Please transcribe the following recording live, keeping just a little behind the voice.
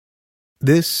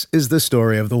This is the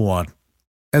story of the one.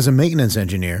 As a maintenance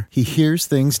engineer, he hears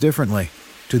things differently.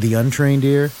 To the untrained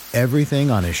ear,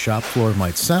 everything on his shop floor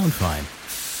might sound fine,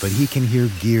 but he can hear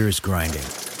gears grinding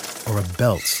or a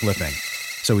belt slipping.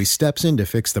 So he steps in to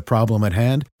fix the problem at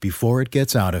hand before it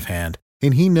gets out of hand.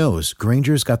 And he knows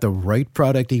Granger's got the right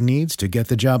product he needs to get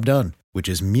the job done, which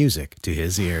is music to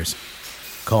his ears.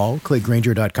 Call, click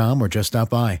Granger.com, or just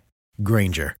stop by.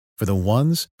 Granger, for the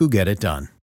ones who get it done.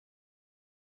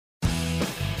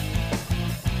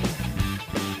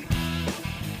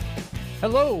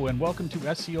 Hello and welcome to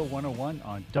SEO 101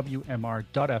 on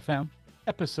WMR.FM,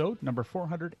 episode number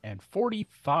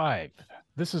 445.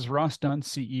 This is Ross Dunn,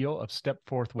 CEO of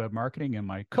Stepforth Web Marketing, and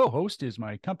my co-host is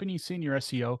my company senior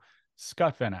SEO,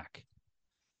 Scott Van Ack.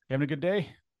 You having a good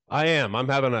day? I am. I'm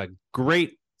having a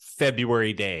great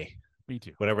February day. Me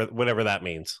too. Whatever that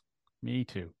means. Me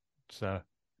too. It's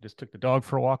just took the dog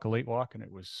for a walk, a late walk, and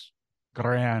it was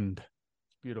grand.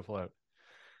 It's beautiful out.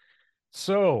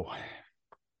 So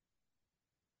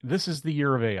this is the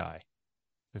year of AI.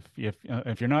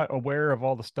 If you're not aware of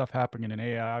all the stuff happening in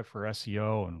AI for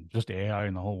SEO and just AI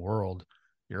in the whole world,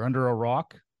 you're under a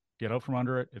rock. Get out from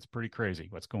under it. It's pretty crazy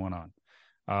what's going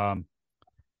on.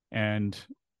 And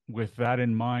with that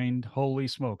in mind, holy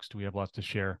smokes, do we have lots to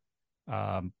share.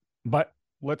 But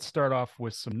let's start off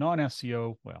with some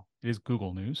non-SEO. Well, it is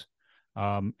Google news,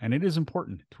 and it is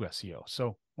important to SEO.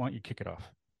 So why don't you kick it off?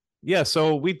 Yeah,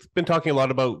 so we've been talking a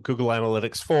lot about Google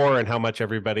Analytics 4 and how much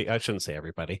I shouldn't say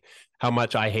everybody, how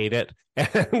much I hate it.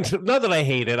 And not that I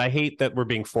hate it, I hate that we're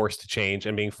being forced to change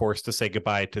and being forced to say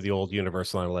goodbye to the old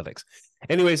Universal Analytics.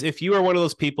 Anyways, if you are one of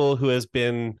those people who has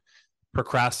been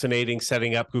procrastinating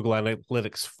setting up Google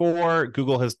Analytics 4,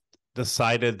 Google has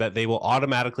decided that they will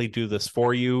automatically do this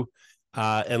for you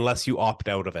unless you opt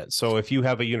out of it. So if you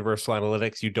have a Universal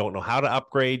Analytics, you don't know how to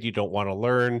upgrade, you don't want to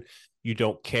learn, you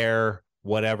don't care,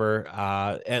 whatever,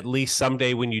 at least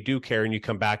someday when you do care and you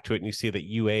come back to it and you see that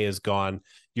UA is gone,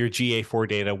 your GA4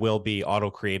 data will be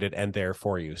auto-created and there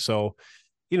for you. So,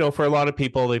 for a lot of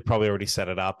people, they probably already set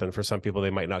it up. And for some people, they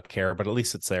might not care, but at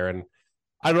least it's there. And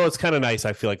I don't know, it's kind of nice.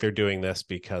 I feel like they're doing this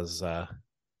because there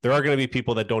are going to be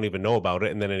people that don't even know about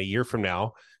it. And then in a year from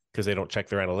now, because they don't check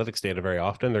their analytics data very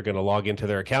often, they're going to log into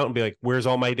their account and be like, where's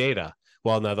all my data?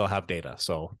 Well, now they'll have data.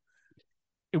 So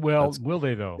well, will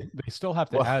they though? They still have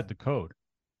to add the code.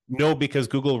 No, because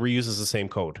Google reuses the same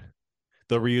code.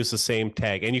 They'll reuse the same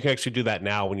tag. And you can actually do that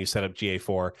now when you set up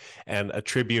GA4 and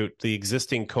attribute the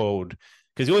existing code.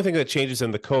 Because the only thing that changes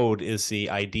in the code is the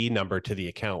ID number to the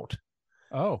account.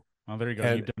 Oh, well, there you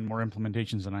go. You've done more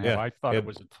implementations than I have. I thought it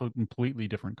was a completely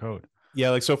different code.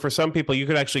 Yeah, so for some people, you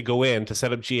could actually go in to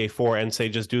set up GA4 and say,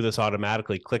 just do this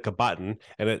automatically, click a button.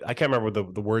 And I can't remember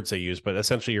the words they use, but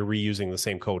essentially you're reusing the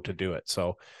same code to do it.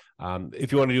 So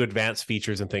if you want to do advanced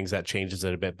features and things, that changes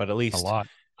it a bit, but at least a lot.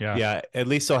 Yeah, at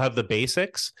least they'll have the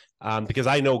basics. Because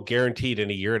I know guaranteed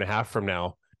in a year and a half from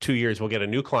now, 2 years, we'll get a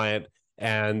new client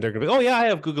and they're going to be, oh yeah, I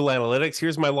have Google Analytics.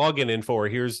 Here's my login info, or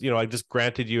here's, I just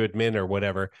granted you admin or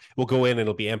whatever. We'll go in and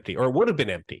it'll be empty, or it would have been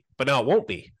empty, but now it won't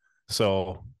be.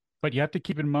 So, but you have to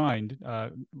keep in mind,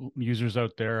 users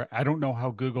out there, I don't know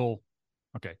how Google,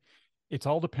 it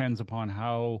all depends upon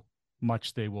how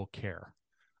much they will care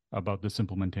about this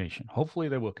implementation. Hopefully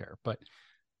they will care, but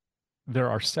there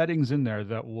are settings in there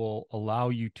that will allow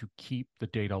you to keep the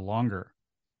data longer.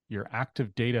 Your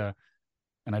active data,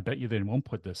 and I bet you they won't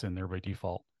put this in there by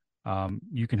default.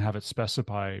 You can have it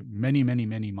specify many, many,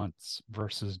 many months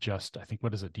versus just, I think,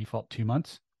 what is it, default 2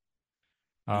 months?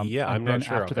 I'm not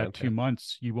sure. After that 2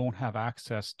 months, you won't have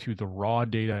access to the raw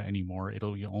data anymore.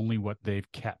 It'll be only what they've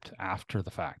kept after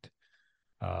the fact.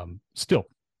 Still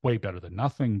way better than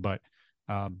nothing, but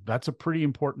that's a pretty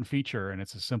important feature, and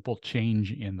it's a simple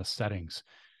change in the settings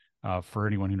for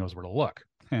anyone who knows where to look.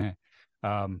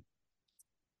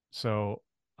 So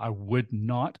I would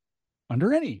not,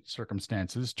 under any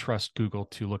circumstances, trust Google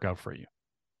to look out for you.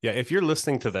 Yeah, if you're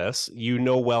listening to this, you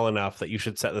know well enough that you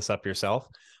should set this up yourself.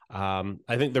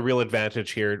 I think the real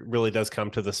advantage here really does come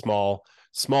to the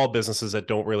small businesses that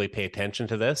don't really pay attention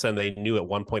to this, and they knew at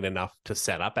one point enough to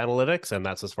set up analytics, and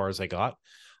that's as far as they got.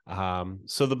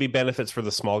 So there'll be benefits for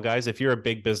the small guys. If you're a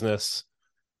big business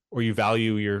or you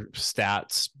value your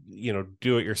stats,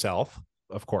 do it yourself,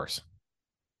 of course.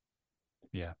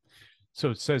 Yeah.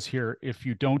 So it says here, if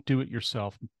you don't do it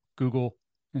yourself, Google,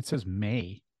 it says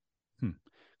may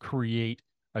create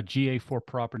a GA4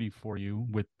 property for you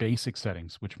with basic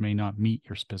settings, which may not meet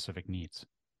your specific needs.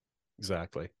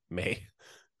 Exactly. May.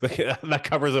 That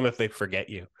covers them if they forget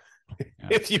you. Yeah.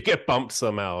 If you get bumped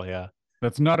somehow, yeah.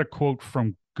 That's not a quote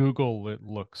from Google, it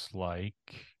looks like.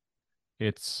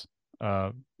 It's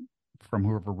from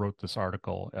whoever wrote this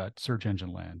article at Search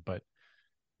Engine Land, but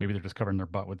maybe they're just covering their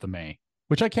butt with the May,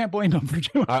 which I can't blame them for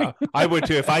doing. I would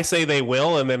too. If I say they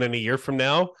will, and then in a year from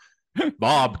now,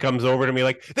 Bob comes over to me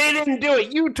like, they didn't do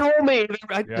it. You told me.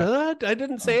 I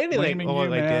didn't say anything. Blaming you, I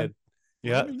man. did.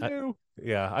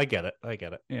 Yeah. I get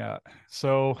it. Yeah.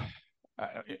 So,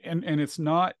 and it's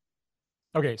not,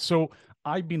 okay. So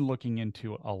I've been looking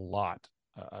into a lot,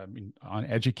 on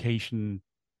education,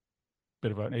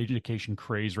 bit of an education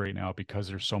craze right now because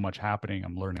there's so much happening.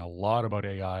 I'm learning a lot about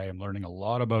AI. I'm learning a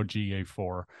lot about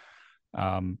GA4.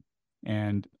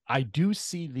 And I do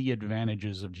see the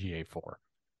advantages of GA4.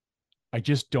 I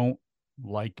just don't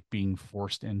like being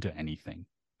forced into anything.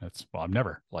 I've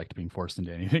never liked being forced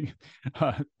into anything.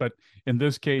 But in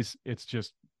this case, it's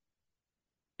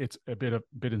a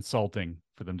bit insulting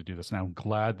for them to do this. And I'm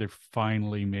glad they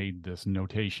finally made this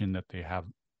notation that they have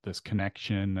this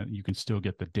connection, that you can still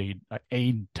get the data,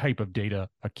 a type of data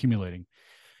accumulating.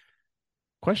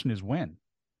 Question is when?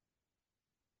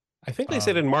 I think they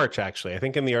said in March, actually. I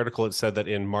think in the article it said that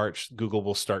in March, Google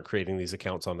will start creating these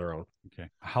accounts on their own. Okay.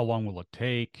 How long will it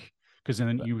take? Because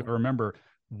then you remember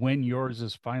when yours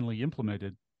is finally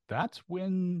implemented, that's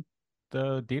when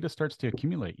the data starts to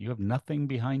accumulate. You have nothing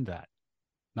behind that.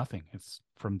 Nothing. It's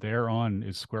from there on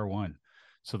is square one.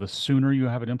 So the sooner you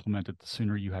have it implemented, the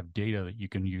sooner you have data that you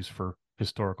can use for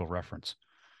historical reference.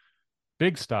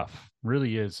 Big stuff,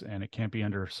 really is, and it can't be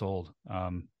undersold.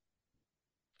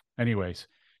 Anyways,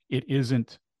 it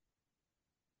isn't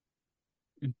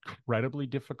incredibly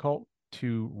difficult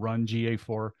to run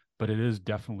GA4, but it is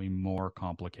definitely more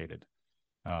complicated.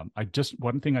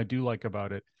 One thing I do like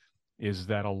about it is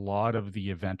that a lot of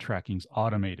the event tracking's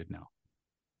automated now.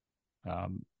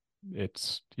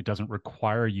 It doesn't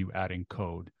require you adding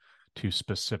code to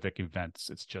specific events.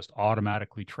 It's just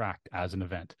automatically tracked as an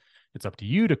event. It's up to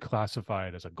you to classify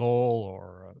it as a goal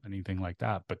or anything like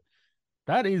that. But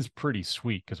that is pretty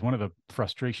sweet, because one of the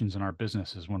frustrations in our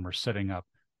business is when we're setting up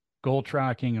goal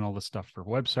tracking and all this stuff for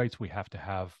websites, we have to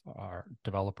have our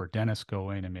developer Dennis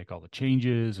go in and make all the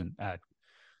changes and add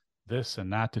this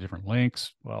and that to different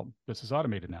links. Well, this is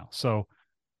automated now. So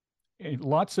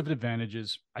lots of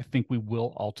advantages. I think we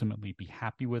will ultimately be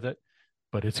happy with it,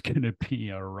 but it's going to be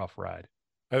a rough ride.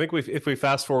 I think if we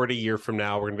fast forward a year from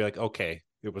now, we're going to be like, okay,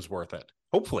 it was worth it.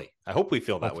 Hopefully. I hope we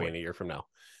feel that way in a year from now.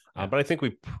 Yeah. But I think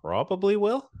we probably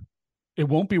will. It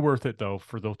won't be worth it, though,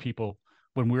 for those people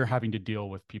when we're having to deal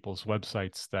with people's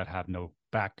websites that have no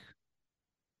back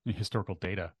historical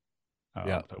data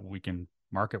that we can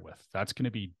market with. That's going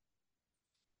to be,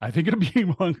 I think it'll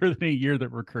be longer than a year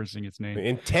that we're cursing its name.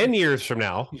 In 10 years from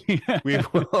now, we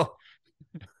will.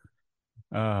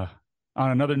 On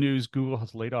another news, Google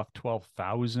has laid off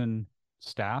 12,000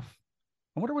 staff.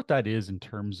 I wonder what that is in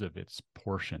terms of its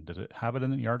portion. Did it have it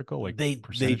in the article? Like they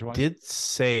percentage-wise? did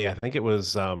say, I think it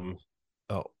was,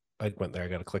 I went there. I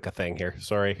got to click a thing here.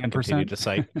 Sorry. 10%? Continue to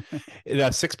cite.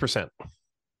 6%.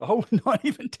 Oh, not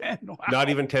even 10. Wow. Not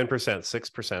even 10%,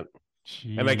 6%.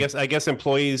 Jeez. And I guess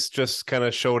employees just kind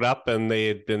of showed up and they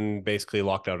had been basically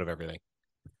locked out of everything.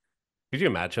 Could you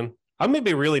imagine? I'm going to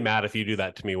be really mad if you do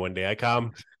that to me one day. I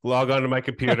come, log onto my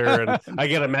computer, and I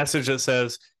get a message that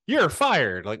says, "You're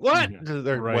fired." Like, what? Or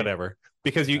right. Whatever.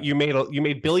 Because you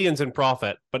made billions in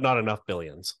profit, but not enough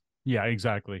billions. Yeah,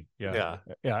 exactly. Yeah.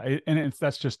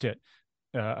 That's just it.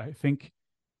 I think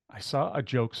I saw a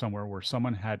joke somewhere where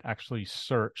someone had actually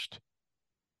searched,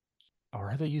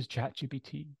 or they used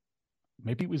ChatGPT.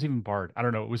 Maybe it was even Bard. I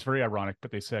don't know. It was very ironic, but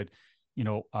they said,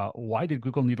 why did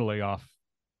Google need to lay off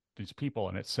these people?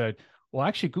 And it said, well,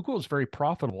 actually, Google is very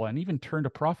profitable and even turned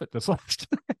a profit this last.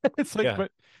 It's like,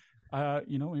 but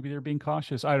maybe they're being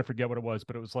cautious. I forget what it was,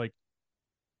 but it was like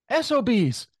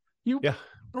SOBs.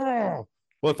 Well,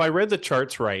 if I read the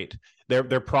charts right,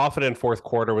 their profit in fourth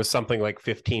quarter was something like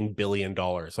 $15 billion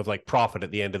of like profit at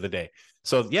the end of the day.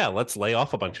 So yeah, let's lay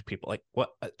off a bunch of people. Like what?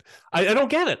 I don't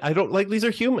get it. I don't like, these are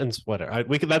humans. Whatever.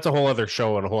 That's a whole other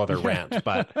show and a whole other rant,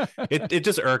 but it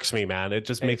just irks me, man. It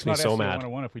just makes me so mad.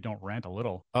 101 if we don't rant a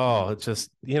little. Oh, it's just,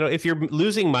 if you're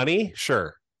losing money,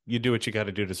 sure, you do what you got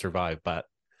to do to survive, but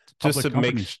just to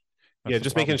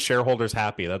making shareholders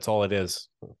happy. That's all it is.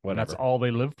 Whatever. That's all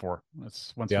they live for.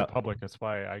 That's once they're public. That's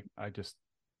why I just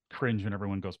cringe when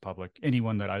everyone goes public.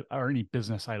 Anyone that or any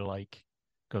business I like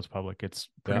goes public. It's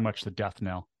pretty much the death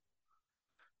knell.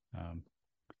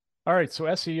 All right. So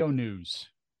SEO news.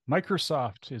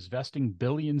 Microsoft is vesting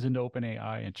billions into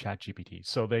OpenAI and ChatGPT.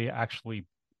 So they actually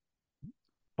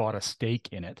bought a stake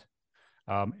in it.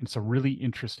 It's a really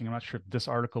interesting, I'm not sure if this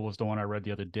article was the one I read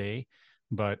the other day,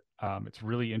 but it's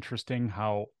really interesting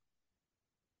how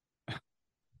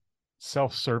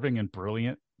self-serving and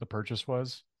brilliant the purchase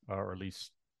was. or at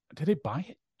least did they buy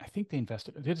it? I think they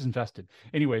invested. It is invested.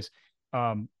 Anyways,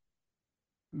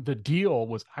 the deal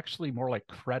was actually more like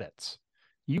credits.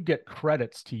 You get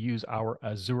credits to use our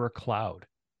Azure cloud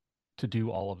to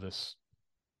do all of this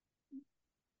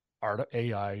art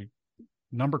AI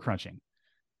number crunching,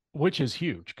 which is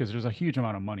huge because there's a huge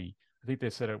amount of money. I think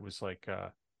they said it was like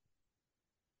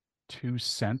 2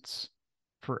 cents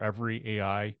for every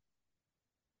AI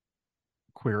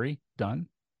query done.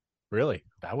 Really?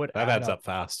 That would That add adds up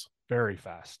fast. very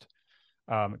fast.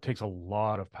 It takes a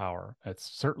lot of power.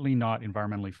 It's certainly not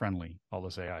environmentally friendly, all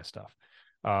this AI stuff.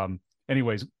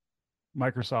 Anyways,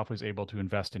 Microsoft was able to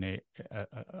invest in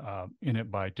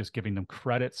it by just giving them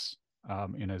credits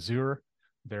in Azure,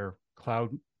 their cloud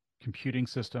computing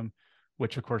system,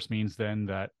 which of course means then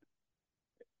that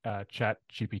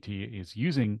ChatGPT is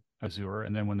using Azure,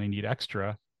 and then when they need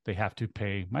extra, they have to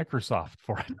pay Microsoft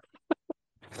for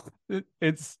it.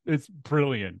 It's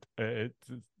brilliant.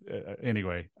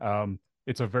 Anyway.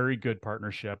 It's a very good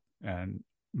partnership, and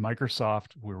Microsoft.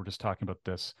 We were just talking about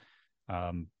this.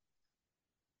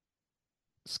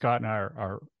 Scott and I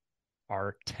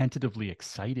are tentatively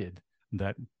excited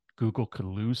that Google could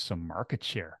lose some market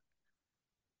share.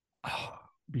 Oh,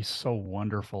 it'd be so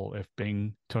wonderful if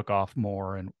Bing took off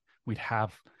more, and we'd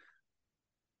have,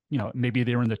 maybe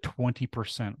they're in the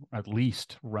 20% at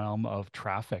least realm of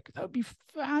traffic. That would be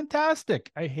fantastic.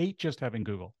 I hate just having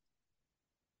Google.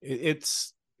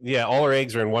 It's yeah, all our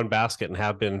eggs are in one basket and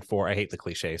have been for, I hate the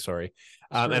cliche, sorry,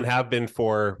 and have been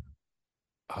for,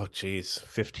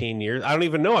 15 years. I don't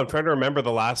even know. I'm trying to remember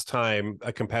the last time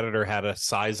a competitor had a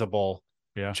sizable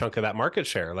chunk of that market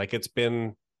share. Like it's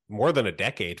been more than a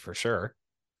decade for sure.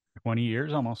 20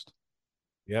 years almost.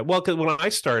 Yeah, well, because when I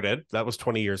started, that was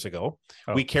 20 years ago.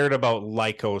 We cared about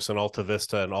Lycos and Alta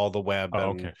Vista and all the web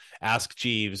and Ask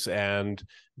Jeeves, and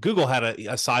Google had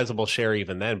a sizable share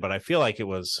even then, but I feel like it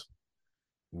was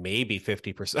maybe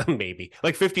 50%, maybe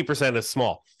like 50% is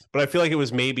small, but I feel like it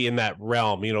was maybe in that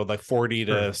realm, like 40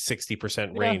 to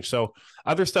 60% range. So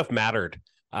other stuff mattered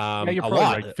you're a probably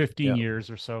lot. right, 15 years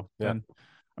or so. Then,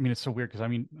 I mean, it's so weird because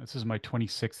this is my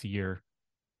 26th year,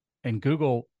 and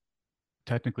Google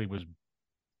technically was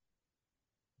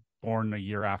born a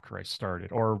year after I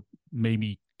started, or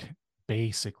maybe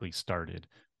basically started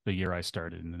the year I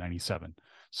started in the 97.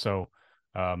 So,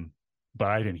 but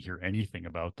I didn't hear anything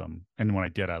about them. And when I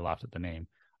did, I laughed at the name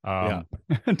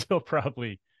until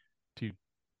probably to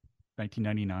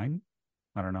 1999.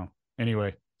 I don't know.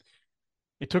 Anyway,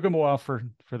 it took them a while for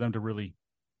them to really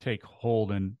take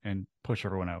hold and push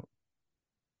everyone out.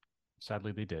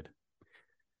 Sadly, they did.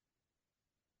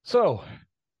 So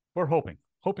we're hoping.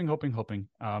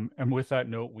 And with that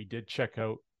note, we did check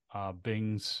out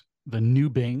the new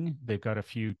Bing. They've got a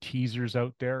few teasers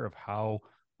out there of how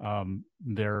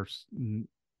their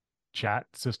chat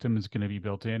system is going to be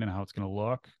built in and how it's going to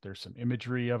look. There's some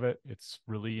imagery of it. It's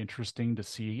really interesting to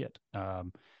see it.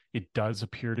 It does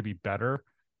appear to be better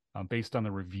based on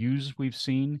the reviews we've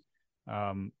seen.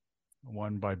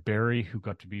 One by Barry, who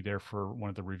got to be there for one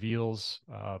of the reveals.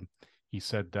 He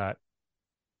said that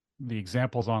the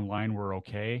examples online were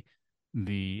okay.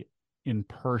 The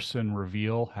in-person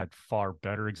reveal had far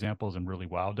better examples and really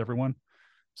wowed everyone.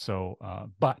 So,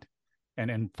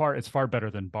 it's far better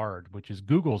than Bard, which is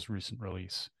Google's recent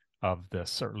release of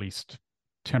this, or at least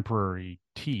temporary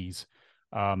tease.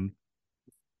 And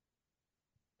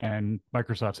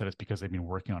Microsoft said it's because they've been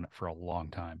working on it for a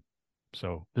long time.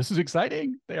 So this is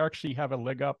exciting. They actually have a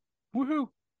leg up. Woohoo!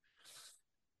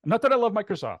 Not that I love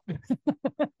Microsoft.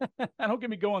 I don't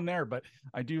get me going there, but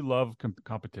I do love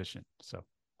competition. So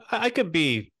I could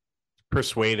be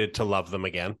persuaded to love them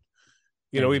again.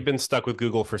 We've been stuck with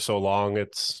Google for so long.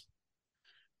 It's,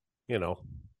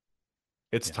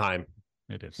 it's time.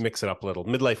 It is. Mix it up a little.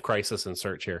 Midlife crisis in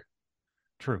search here.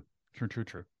 True.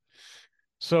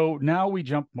 So now we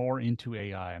jump more into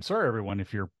AI. I'm sorry, everyone,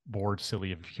 if you're bored,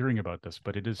 silly of hearing about this,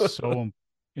 but it is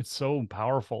it's so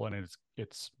powerful, and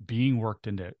it's being worked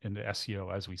into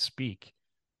SEO as we speak.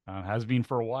 Has been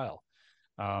for a while.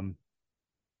 I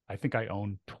think I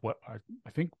own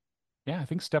I think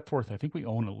Stepforth. I think we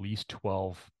own at least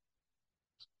 12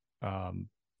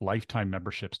 lifetime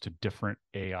memberships to different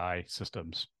AI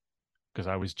systems, because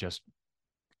I was just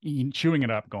chewing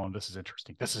it up, going, "This is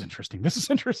interesting. This is interesting. This is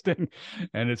interesting,"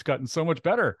 and it's gotten so much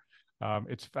better.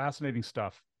 It's fascinating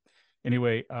stuff.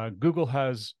 Anyway, Google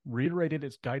has reiterated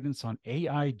its guidance on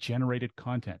AI-generated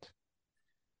content.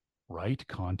 Write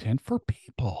content for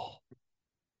people.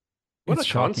 What it's a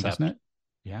shocking, concept, isn't it?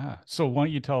 Yeah. So why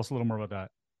don't you tell us a little more about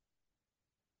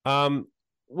that?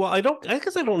 Well, I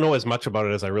guess I don't know as much about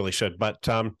it as I really should, but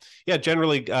yeah,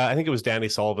 generally, I think it was Danny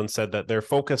Sullivan said that their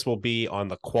focus will be on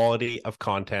the quality of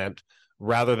content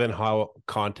rather than how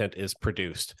content is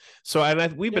produced. So,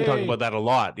 and we've been talking about that a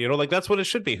lot, like that's what it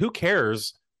should be. Who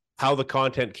cares how the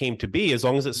content came to be as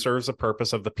long as it serves the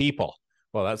purpose of the people?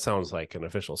 Well, that sounds like an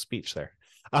official speech there.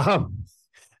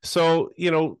 So,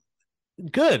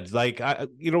 good. Like,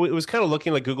 it was kind of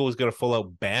looking like Google was going to full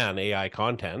out ban AI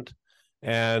content.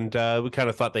 And we kind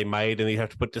of thought they might, and you have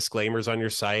to put disclaimers on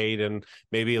your site and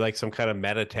maybe like some kind of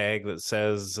meta tag that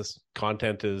says this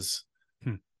content is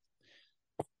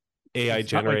AI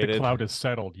generated. Not like the cloud is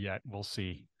settled yet. We'll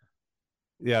see.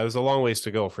 Yeah, there's a long ways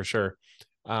to go for sure.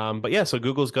 But yeah, so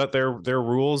Google's got their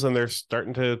rules, and they're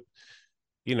starting to,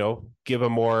 give a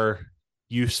more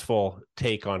useful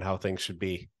take on how things should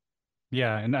be.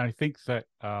 Yeah, and I think that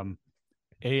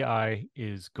AI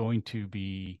is going to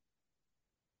be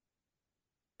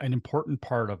an important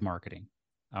part of marketing.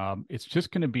 It's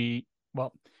just going to be,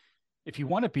 well, if you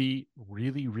want to be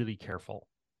really, really careful,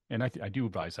 and I do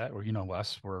advise that, or,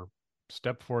 us, we're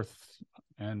step forth,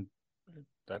 and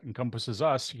that encompasses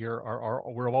us here.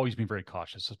 We're always been very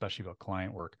cautious, especially about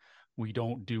client work. We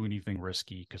don't do anything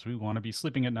risky because we want to be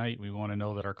sleeping at night. We want to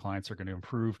know that our clients are going to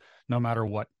improve no matter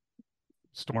what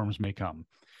storms may come.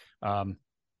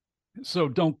 So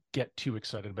don't get too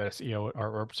excited about SEO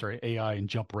or AI and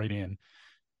jump right in.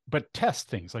 But test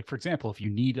things. Like, for example, if you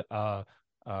need the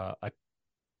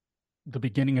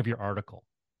beginning of your article,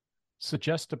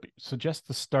 suggest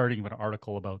the starting of an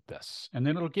article about this, and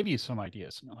then it'll give you some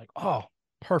ideas. And you're like, oh,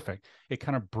 perfect. It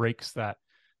kind of breaks that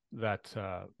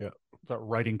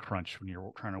writing crunch when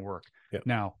you're trying to work. Yeah.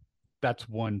 Now, that's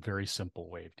one very simple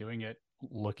way of doing it.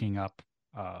 Looking up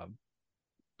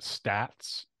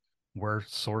stats, where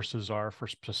sources are for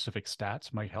specific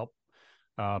stats might help.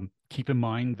 Keep in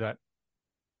mind that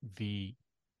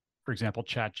for example,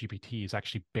 ChatGPT is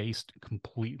actually based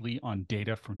completely on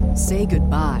data from... Say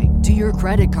goodbye to your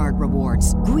credit card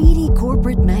rewards. Greedy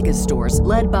corporate mega stores,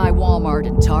 led by Walmart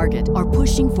and Target, are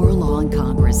pushing for a law in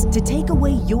Congress to take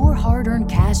away your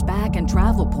hard-earned cash back and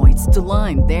travel points to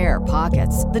line their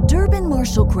pockets. The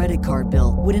Durbin-Marshall credit card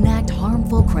bill would enact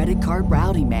harmful credit card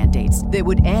routing mandates that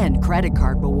would end credit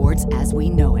card rewards as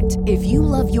we know it. If you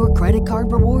love your credit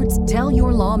card rewards, tell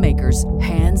your lawmakers,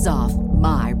 hands off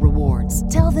my rewards.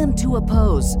 Tell them to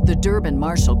oppose the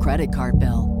Durbin-Marshall credit card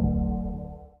bill.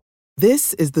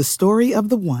 This is the story of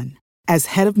the one. As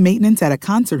head of maintenance at a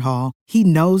concert hall, he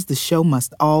knows the show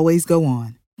must always go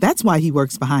on. That's why he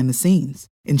works behind the scenes,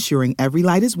 ensuring every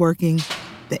light is working,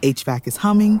 the HVAC is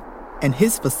humming, and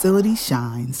his facility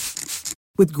shines.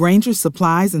 With Grainger's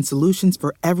supplies and solutions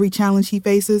for every challenge he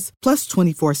faces, plus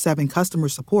 24/7 customer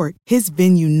support, his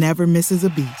venue never misses a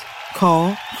beat.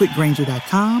 Call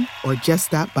quickgrainger.com or just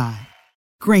stop by.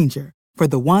 Grainger, for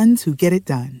the ones who get it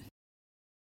done.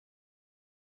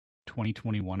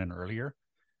 2021 and earlier.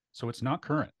 So it's not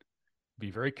current. Be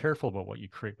very careful about what you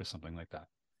create with something like that.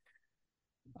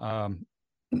 Well,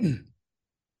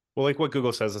 like what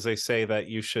Google says is they say that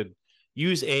you should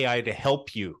use AI to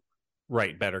help you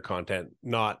write better content,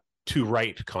 not to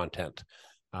write content.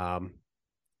 And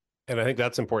I think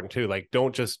that's important too. Like,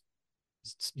 don't just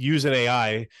use an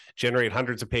AI, generate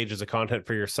hundreds of pages of content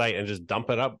for your site and just dump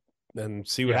it up and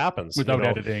see what happens without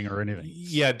editing or anything.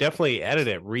 Yeah, definitely edit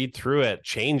it, read through it,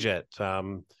 change it.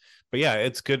 But yeah,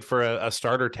 it's good for a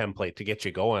starter template to get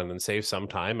you going and save some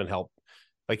time and help,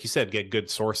 like you said, get good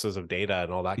sources of data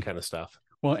and all that kind of stuff.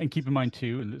 Well, and keep in mind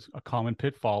too, and a common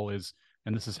pitfall is,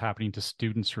 and this is happening to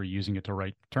students who are using it to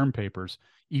write term papers,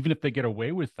 even if they get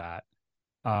away with that,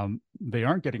 they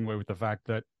aren't getting away with the fact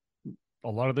that a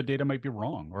lot of the data might be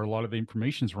wrong, or a lot of the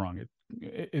information is wrong.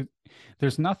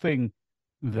 There's nothing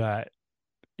that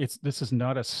this is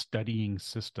not a studying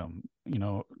system.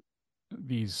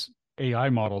 These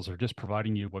AI models are just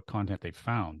providing you what content they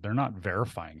found. They're not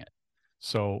verifying it.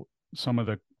 So some of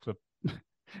the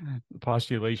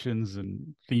postulations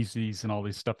and theses and all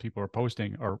these stuff people are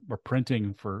posting or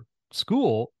printing for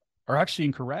school are actually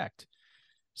incorrect.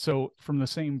 So from the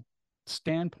same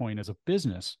standpoint as a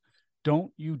business,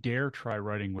 don't you dare try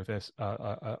writing with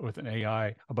an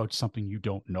AI about something you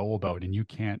don't know about and you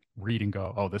can't read and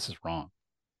go, oh, this is wrong.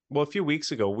 Well, a few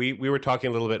weeks ago, we were talking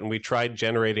a little bit and we tried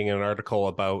generating an article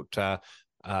about,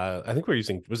 I think we're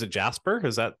using, was it Jasper?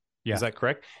 Is that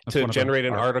correct? That's to generate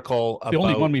an article about... The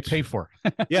only one we pay for.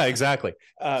 Yeah, exactly.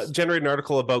 Generate an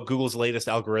article about Google's latest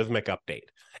algorithmic update.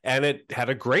 And it had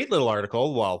a great little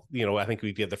article. Well, I think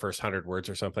we did the first 100 words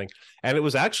or something. And it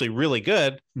was actually really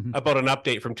good about an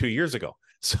update from 2 years ago.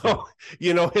 So,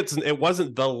 it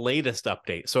wasn't the latest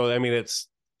update. So, I mean,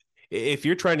 if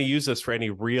you're trying to use this for any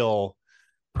real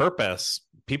purpose,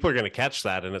 people are going to catch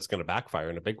that and it's going to backfire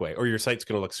in a big way, or your site's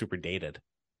going to look super dated.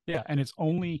 Yeah. And it's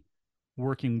only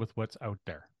working with what's out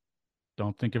there.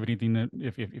 Don't think of anything that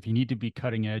if you need to be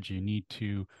cutting edge, you need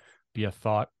to be a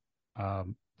thought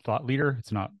leader.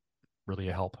 It's not really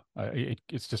a help.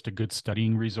 It's just a good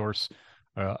studying resource,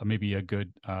 maybe a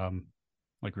good,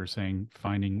 like we were saying,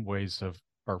 finding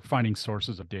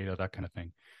sources of data, that kind of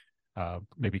thing.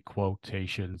 Maybe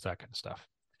quotations, that kind of stuff.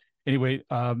 Anyway,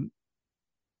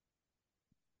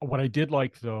 what I did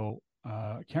like though,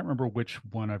 I can't remember which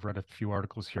one. I've read a few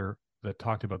articles here that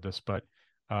talked about this, but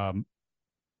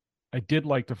I did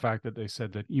like the fact that they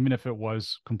said that even if it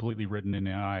was completely written in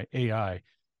AI,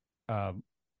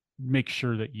 make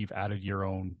sure that you've added your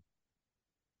own.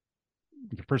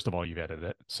 First of all, you've edited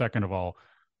it. Second of all,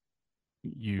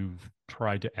 you've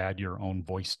tried to add your own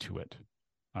voice to it.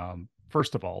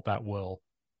 First of all, that will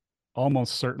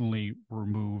almost certainly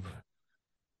remove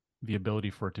the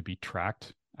ability for it to be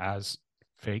tracked as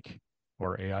fake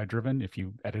or AI driven if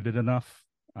you edit it enough.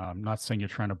 I'm not saying you're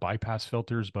trying to bypass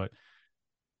filters, but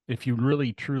if you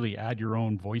really truly add your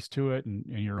own voice to it and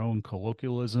your own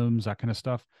colloquialisms, that kind of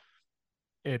stuff,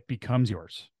 it becomes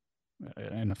yours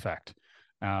in effect.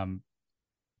 And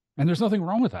there's nothing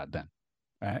wrong with that then,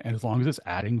 and as long as it's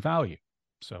adding value.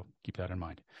 So keep that in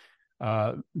mind.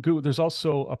 Google, there's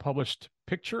also a published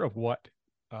picture of what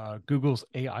Google's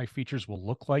AI features will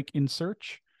look like in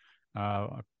search.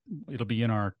 It'll be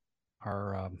in our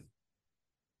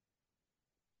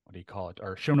what do you call it?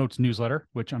 Our show notes newsletter,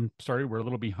 which I'm sorry, we're a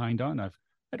little behind on. I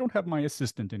don't have my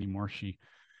assistant anymore. She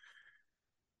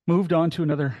moved on to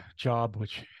another job,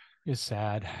 which is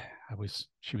sad.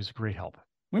 She was a great help.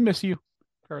 We miss you,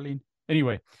 Carlene.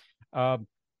 Anyway,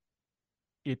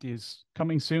 it is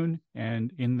coming soon,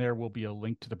 and in there will be a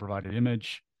link to the provided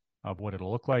image of what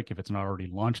it'll look like if it's not already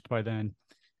launched by then.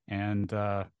 And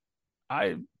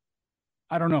I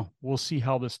don't know. We'll see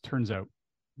how this turns out.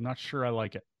 I'm not sure I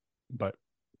like it, but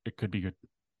it could be good.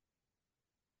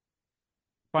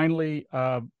 Finally,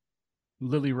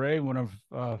 Lily Ray, one of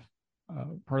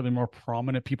probably the more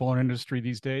prominent people in our industry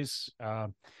these days.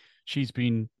 She's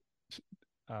been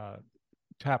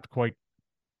tapped quite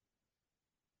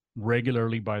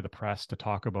regularly by the press to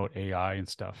talk about AI and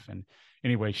stuff. And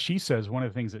anyway, she says one of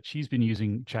the things that she's been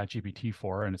using ChatGPT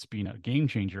for, and it's been a game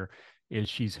changer, is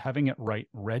she's having it write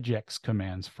regex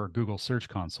commands for Google Search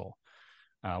Console.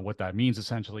 What that means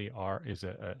essentially is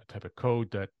a type of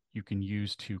code that you can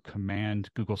use to command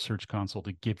Google Search Console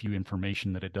to give you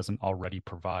information that it doesn't already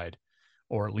provide,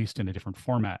 or at least in a different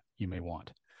format you may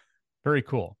want. Very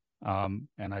cool.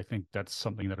 And I think that's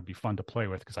something that would be fun to play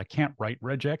with, because I can't write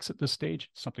regex at this stage.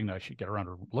 It's something that I should get around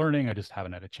to learning. I just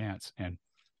haven't had a chance. And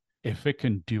if it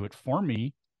can do it for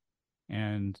me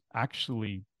and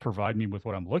actually provide me with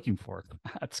what I'm looking for,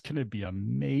 that's going to be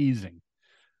amazing.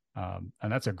 And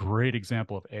that's a great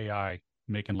example of AI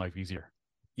making life easier.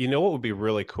 You know what would be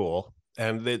really cool?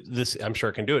 And this, I'm sure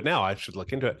I can do it now. I should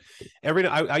look into it.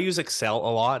 I use Excel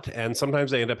a lot, and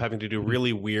sometimes I end up having to do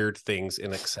really weird things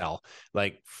in Excel,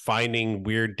 like finding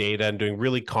weird data and doing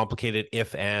really complicated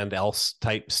if and else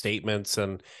type statements.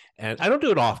 And I don't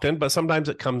do it often, but sometimes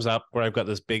it comes up where I've got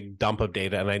this big dump of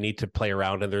data and I need to play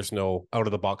around and there's no out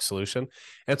of the box solution.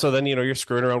 And so then, you're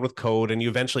screwing around with code and you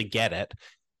eventually get it.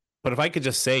 But if I could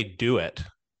just say, do it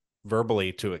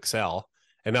verbally to Excel,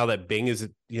 and now that Bing is,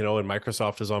 and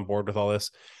Microsoft is on board with all this.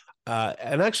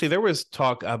 And actually there was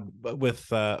talk with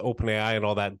OpenAI and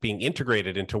all that being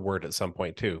integrated into Word at some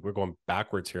point too. We're going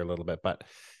backwards here a little bit, but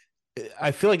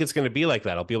I feel like it's going to be like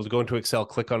that. I'll be able to go into Excel,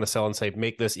 click on a cell and say,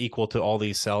 make this equal to all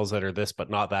these cells that are this, but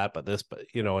not that, but this, but,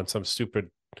 and some stupid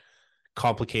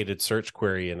complicated search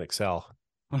query in Excel.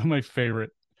 One of my favorite.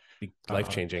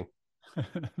 Life-changing.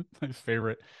 My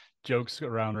favorite jokes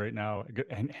around right now,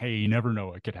 and hey, you never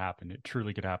know, it could happen. It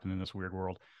truly could happen in this weird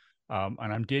world. And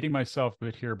I'm dating myself a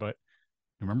bit here, but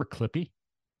remember Clippy?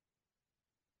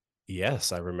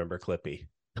 Yes, I remember Clippy.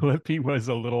 Clippy was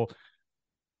a little,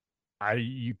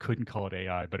 you couldn't call it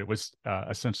AI, but it was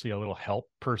essentially a little help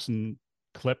person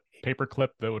paper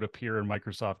clip that would appear in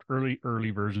Microsoft,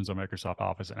 early versions of Microsoft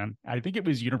Office. And I think it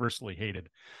was universally hated.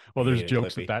 Well, there's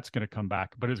jokes that that's going to come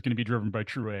back, but it's going to be driven by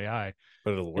true AI.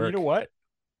 But it'll work. And you know what?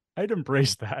 I'd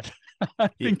embrace that. I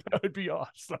think that would be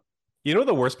awesome. You know,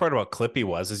 the worst part about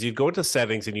Clippy is you'd go into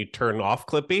settings and you'd turn off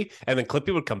Clippy, and then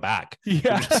Clippy would come back.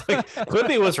 Yeah.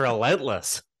 Clippy was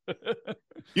relentless.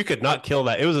 You could not kill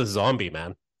that. It was a zombie,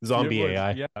 man. Zombie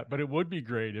AI. Yeah, but it would be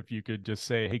great if you could just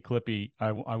say, hey, Clippy,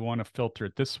 I want to filter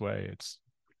it this way. It's,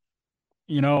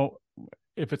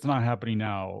 if it's not happening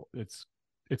now, it's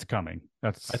coming.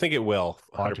 I think it will,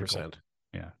 100%. logical.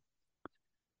 Yeah.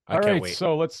 I All can't right, wait.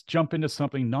 so let's jump into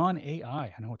something non-AI.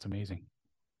 I know it's amazing.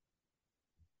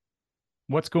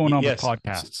 What's going on with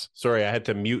podcasts? Sorry, I had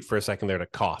to mute for a second there to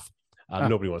cough. Ah.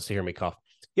 Nobody wants to hear me cough.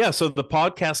 Yeah, so the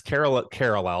podcast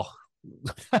parallel.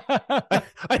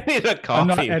 I need a coffee. I'm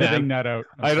not editing that out.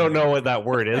 I don't know what that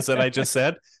word is that I just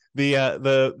said.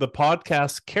 The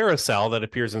podcast carousel that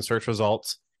appears in search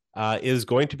results is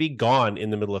going to be gone in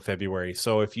the middle of February.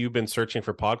 So if you've been searching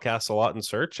for podcasts a lot in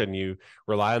search and you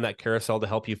rely on that carousel to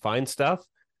help you find stuff,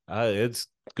 it's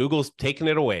Google's taking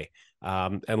it away.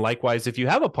 And likewise, if you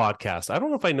have a podcast, I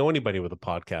don't know if I know anybody with a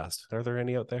podcast. Are there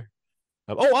any out there?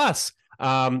 Us.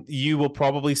 You will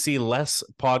probably see less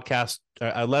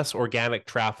organic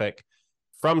traffic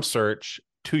from search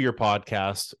to your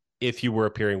podcast if you were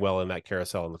appearing well in that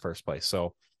carousel in the first place.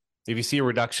 So if you see a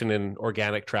reduction in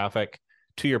organic traffic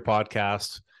to your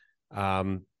podcast,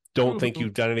 don't think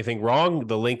you've done anything wrong.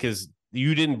 The link is,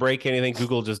 you didn't break anything.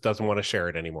 Google just doesn't want to share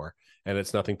it anymore, and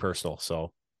it's nothing personal.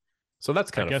 So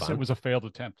that's kind of fun. I guess it was a failed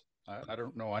attempt. I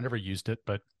don't know. I never used it,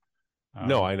 but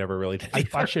no, I never really did.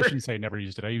 I shouldn't say never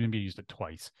used it. I even used it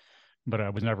twice, but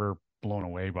I was never blown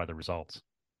away by the results.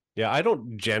 Yeah, I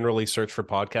don't generally search for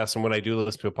podcasts, and when I do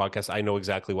listen to a podcast, I know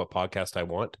exactly what podcast I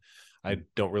want. I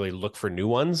don't really look for new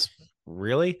ones,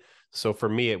 really. So for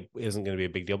me, it isn't going to be a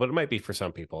big deal, but it might be for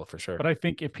some people, for sure. But I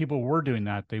think if people were doing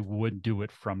that, they would do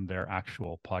it from their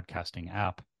actual podcasting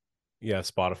app. Yeah,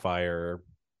 Spotify or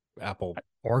Apple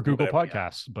or Google whatever,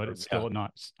 Podcasts, but it's still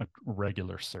not a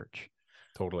regular search.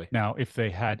 Totally. Now, if they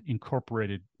had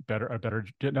incorporated done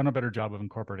a better job of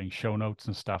incorporating show notes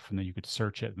and stuff, and then you could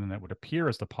search it, and then that would appear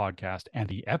as the podcast and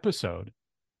the episode.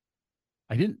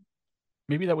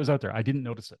 Maybe that was out there. I didn't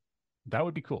notice it. That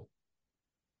would be cool.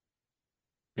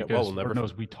 Yeah, Because well, Lord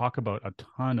knows we talk about a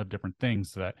ton of different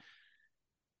things that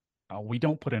we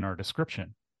don't put in our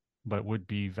description, but would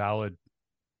be valid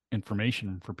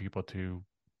information for people to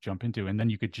jump into. And then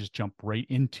you could just jump right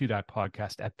into that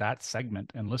podcast at that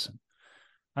segment and listen.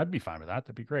 I'd be fine with that.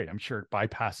 That'd be great. I'm sure it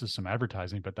bypasses some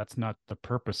advertising, but that's not the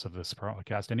purpose of this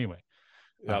podcast anyway.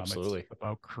 Absolutely. It's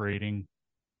about creating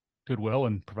goodwill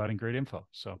and providing great info.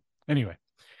 So anyway,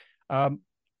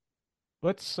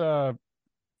 let's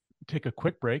take a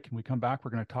quick break. And we come back,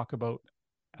 we're going to talk about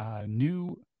a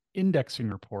new indexing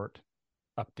report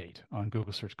update on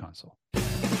Google Search Console.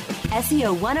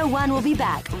 SEO 101 will be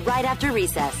back right after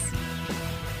recess.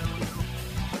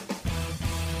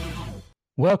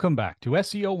 Welcome back to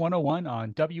SEO 101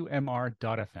 on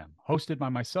WMR.FM, hosted by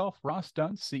myself, Ross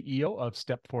Dunn, CEO of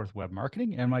Stepforth Web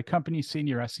Marketing, and my company's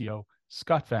senior SEO,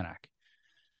 Scott Vanak.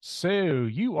 So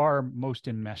you are most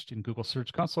enmeshed in Google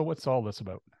Search Console. What's all this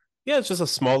about? Yeah, it's just a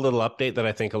small little update that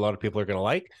I think a lot of people are going to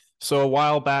like. So a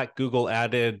while back, Google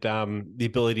added the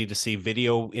ability to see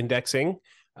video indexing.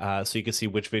 So you could see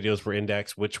which videos were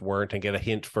indexed, which weren't, and get a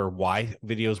hint for why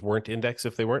videos weren't indexed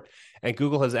if they weren't. And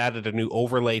Google has added a new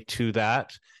overlay to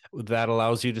that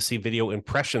allows you to see video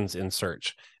impressions in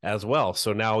search as well.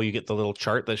 So now you get the little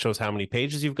chart that shows how many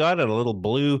pages you've got and a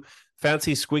little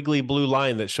fancy squiggly blue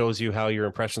line that shows you how your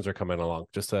impressions are coming along.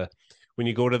 When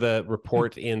you go to the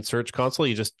report in Search Console,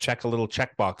 you just check a little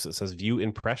checkbox that says view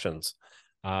impressions.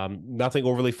 Nothing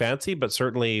overly fancy, but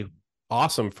certainly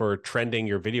awesome for trending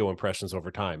your video impressions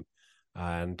over time.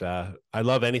 And I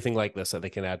love anything like this that they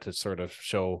can add to sort of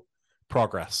show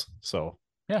progress. So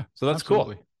yeah, so that's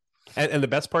absolutely cool. And the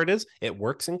best part is it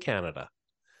works in Canada.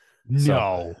 No,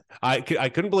 so I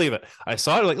couldn't believe it. I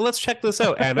saw it, like, let's check this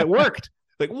out, and it worked.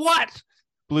 Like, what?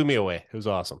 Blew me away. It was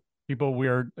awesome. People,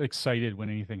 we're excited when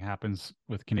anything happens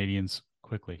with Canadians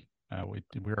quickly.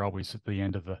 We're always at the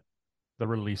end of the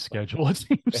release schedule, it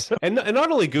seems. And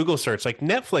not only Google search, like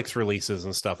Netflix releases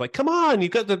and stuff. Like, come on, you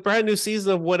got the brand new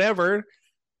season of whatever.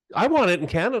 I want it in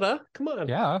Canada. Come on.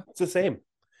 Yeah. It's the same.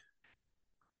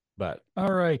 But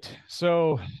all right.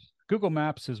 So Google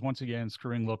Maps is once again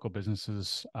screwing local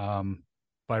businesses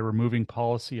by removing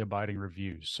policy abiding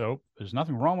reviews. So there's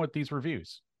nothing wrong with these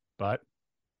reviews, but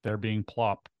they're being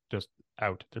plopped just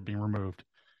out. They're being removed.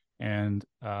 And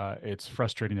it's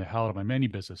frustrating the hell out of many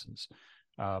businesses.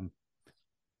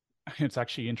 It's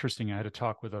actually interesting. I had a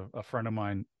talk with a friend of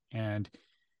mine, and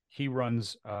he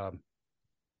runs,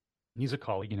 he's a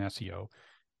colleague in SEO,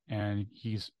 and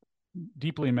he's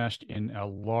deeply enmeshed in a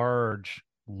large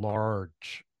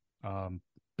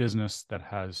business that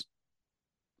has,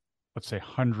 let's say,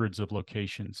 hundreds of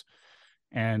locations.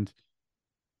 And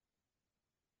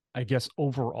I guess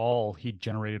overall, he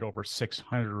generated over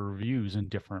 600 reviews in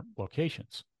different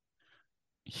locations.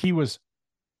 He was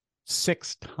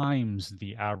 6 times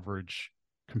the average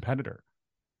competitor.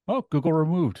 Well, Google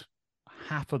removed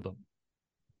half of them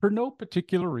for no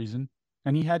particular reason.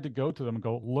 And he had to go to them and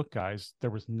go, look, guys, there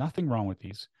was nothing wrong with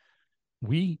these.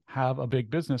 We have a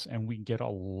big business and we get a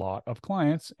lot of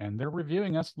clients and they're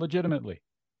reviewing us legitimately.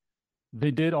 They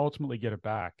did ultimately get it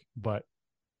back, but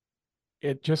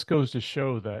it just goes to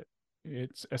show that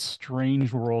it's a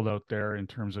strange world out there in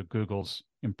terms of Google's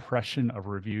impression of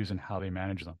reviews and how they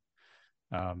manage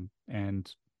them.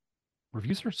 And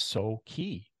reviews are so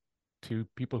key to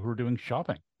people who are doing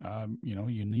shopping.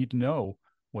 You need to know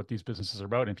what these businesses are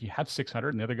about. And if you have 600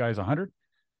 and the other guy's 100,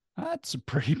 that's a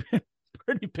pretty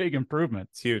big improvement.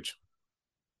 It's huge.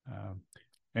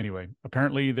 Anyway,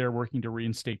 apparently they're working to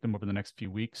reinstate them over the next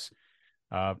few weeks.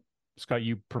 Scott,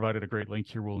 you provided a great link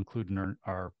here. We'll include in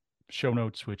our show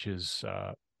notes, which is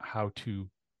how to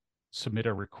submit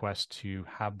a request to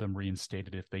have them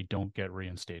reinstated if they don't get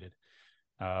reinstated.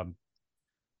 And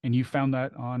you found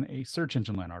that on a Search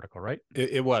Engine Land article, right?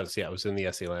 It was. Yeah, it was in the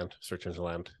SE Land, Search Engine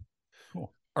Land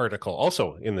article,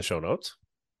 also in the show notes.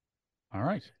 All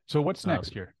right. So what's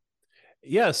next here?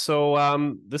 Yeah.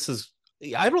 So this is,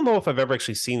 I don't know if I've ever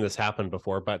actually seen this happen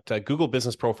before, but Google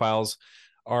Business Profiles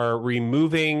are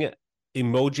removing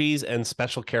emojis and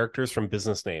special characters from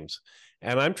business names.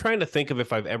 And I'm trying to think of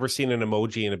if I've ever seen an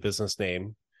emoji in a business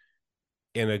name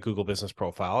in a Google Business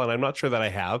Profile. And I'm not sure that I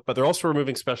have, but they're also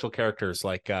removing special characters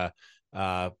like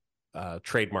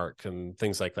trademark and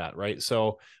things like that, right?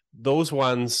 So those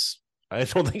ones, I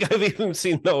don't think I've even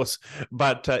seen those.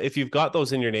 But if you've got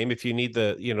those in your name, if you need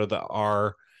the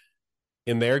R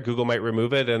in there, Google might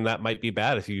remove it, and that might be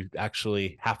bad if you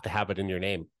actually have to have it in your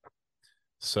name.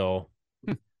 So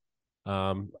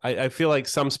I feel like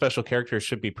some special characters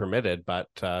should be permitted, but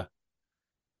I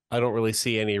don't really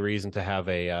see any reason to have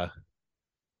an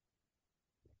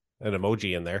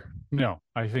emoji in there. No,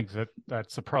 I think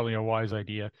that's probably a wise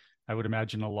idea. I would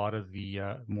imagine a lot of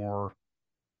the more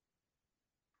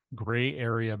gray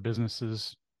area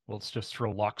businesses, well, let's just throw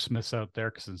locksmiths out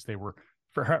there, since they were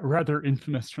rather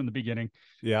infamous from the beginning,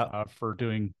 for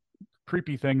doing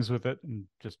creepy things with it and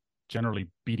just generally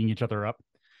beating each other up,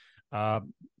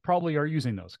 probably are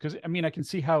using those. Because I can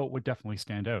see how it would definitely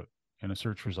stand out in a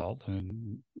search result,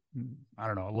 and I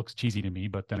don't know, it looks cheesy to me,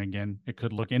 but then again, it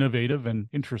could look innovative and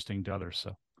interesting to others.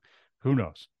 So who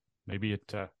knows? Maybe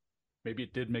it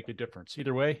did make a difference.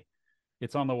 Either way,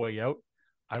 it's on the way out.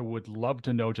 I would love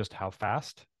to know just how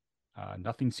fast.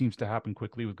 Nothing seems to happen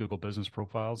quickly with Google Business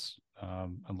Profiles,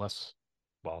 unless,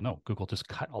 Google just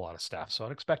cut a lot of staff. So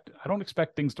I don't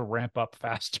expect things to ramp up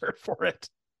faster for it.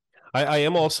 I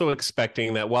am also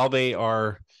expecting that while they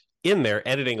are in there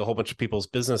editing a whole bunch of people's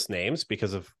business names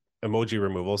because of emoji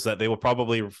removals, that they will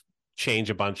probably change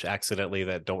a bunch accidentally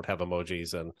that don't have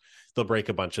emojis, and they'll break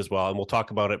a bunch as well. And we'll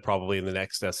talk about it probably in the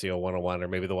next SEO 101, or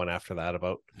maybe the one after that,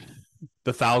 about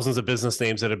the thousands of business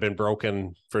names that have been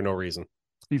broken for no reason.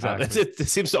 Exactly. It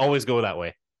seems to always go that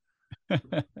way.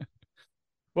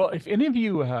 Well, if any of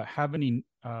you have any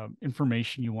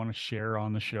information you want to share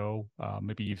on the show,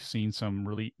 maybe you've seen some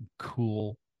really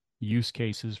cool use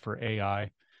cases for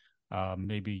AI.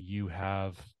 Maybe you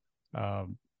have,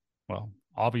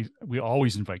 obviously, we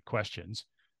always invite questions.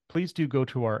 Please do go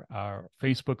to our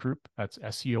Facebook group. That's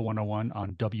SEO 101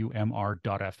 on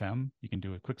WMR.fm. You can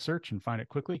do a quick search and find it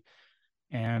quickly,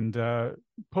 and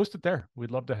post it there.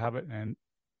 We'd love to have it, and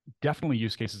definitely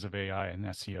use cases of AI and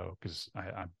SEO, because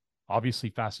I'm obviously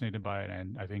fascinated by it,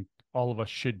 and I think all of us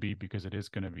should be, because it is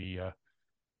going to be a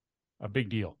big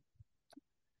deal.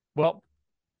 Well,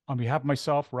 on behalf of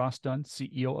myself, Ross Dunn,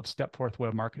 CEO of Stepforth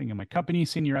Web Marketing, and my company,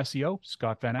 Senior SEO,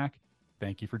 Scott Van Ack,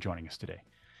 thank you for joining us today.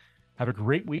 Have a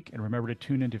great week, and remember to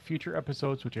tune into future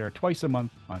episodes, which air twice a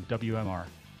month on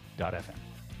WMR.fm.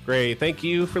 Great. Thank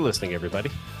you for listening,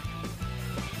 everybody.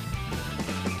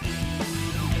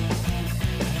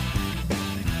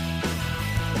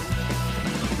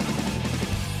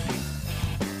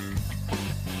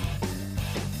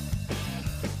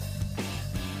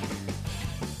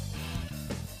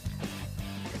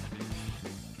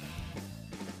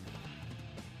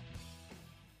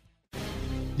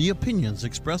 The opinions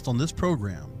expressed on this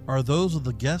program are those of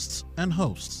the guests and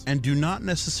hosts and do not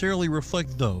necessarily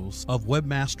reflect those of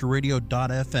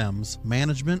WebmasterRadio.fm's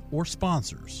management or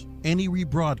sponsors. Any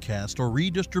rebroadcast or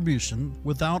redistribution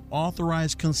without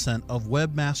authorized consent of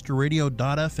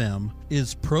WebmasterRadio.fm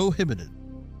is prohibited.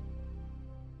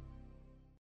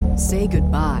 Say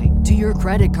goodbye to your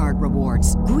credit card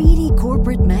rewards. Greedy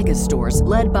corporate mega stores,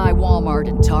 led by Walmart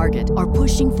and Target, are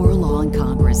pushing for a law in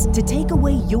Congress to take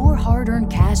away your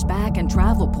hard-earned cash back and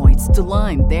travel points to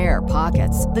line their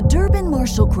pockets. The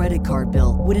Durbin-Marshall credit card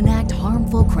bill would enact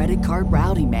harmful credit card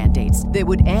routing mandates that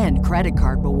would end credit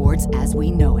card rewards as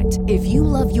we know it. If you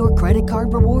love your credit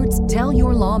card rewards, tell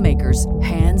your lawmakers,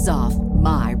 hands off.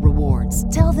 my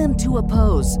rewards. Tell them to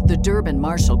oppose the Durbin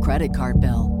Marshall credit card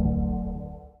bill.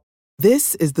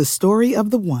 This is the story of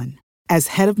the one. As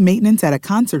head of maintenance at a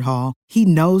concert hall, he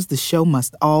knows the show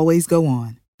must always go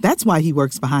on. That's why he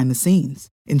works behind the scenes,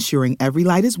 ensuring every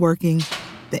light is working,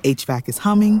 the HVAC is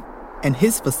humming, and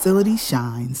his facility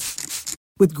shines.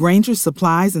 With Grainger's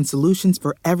supplies and solutions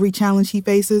for every challenge he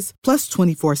faces, plus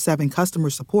 24/7 customer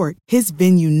support, his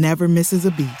venue never misses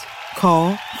a beat.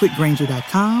 Call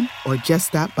quickgrainger.com or just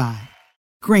stop by.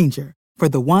 Grainger, for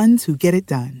the ones who get it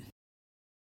done.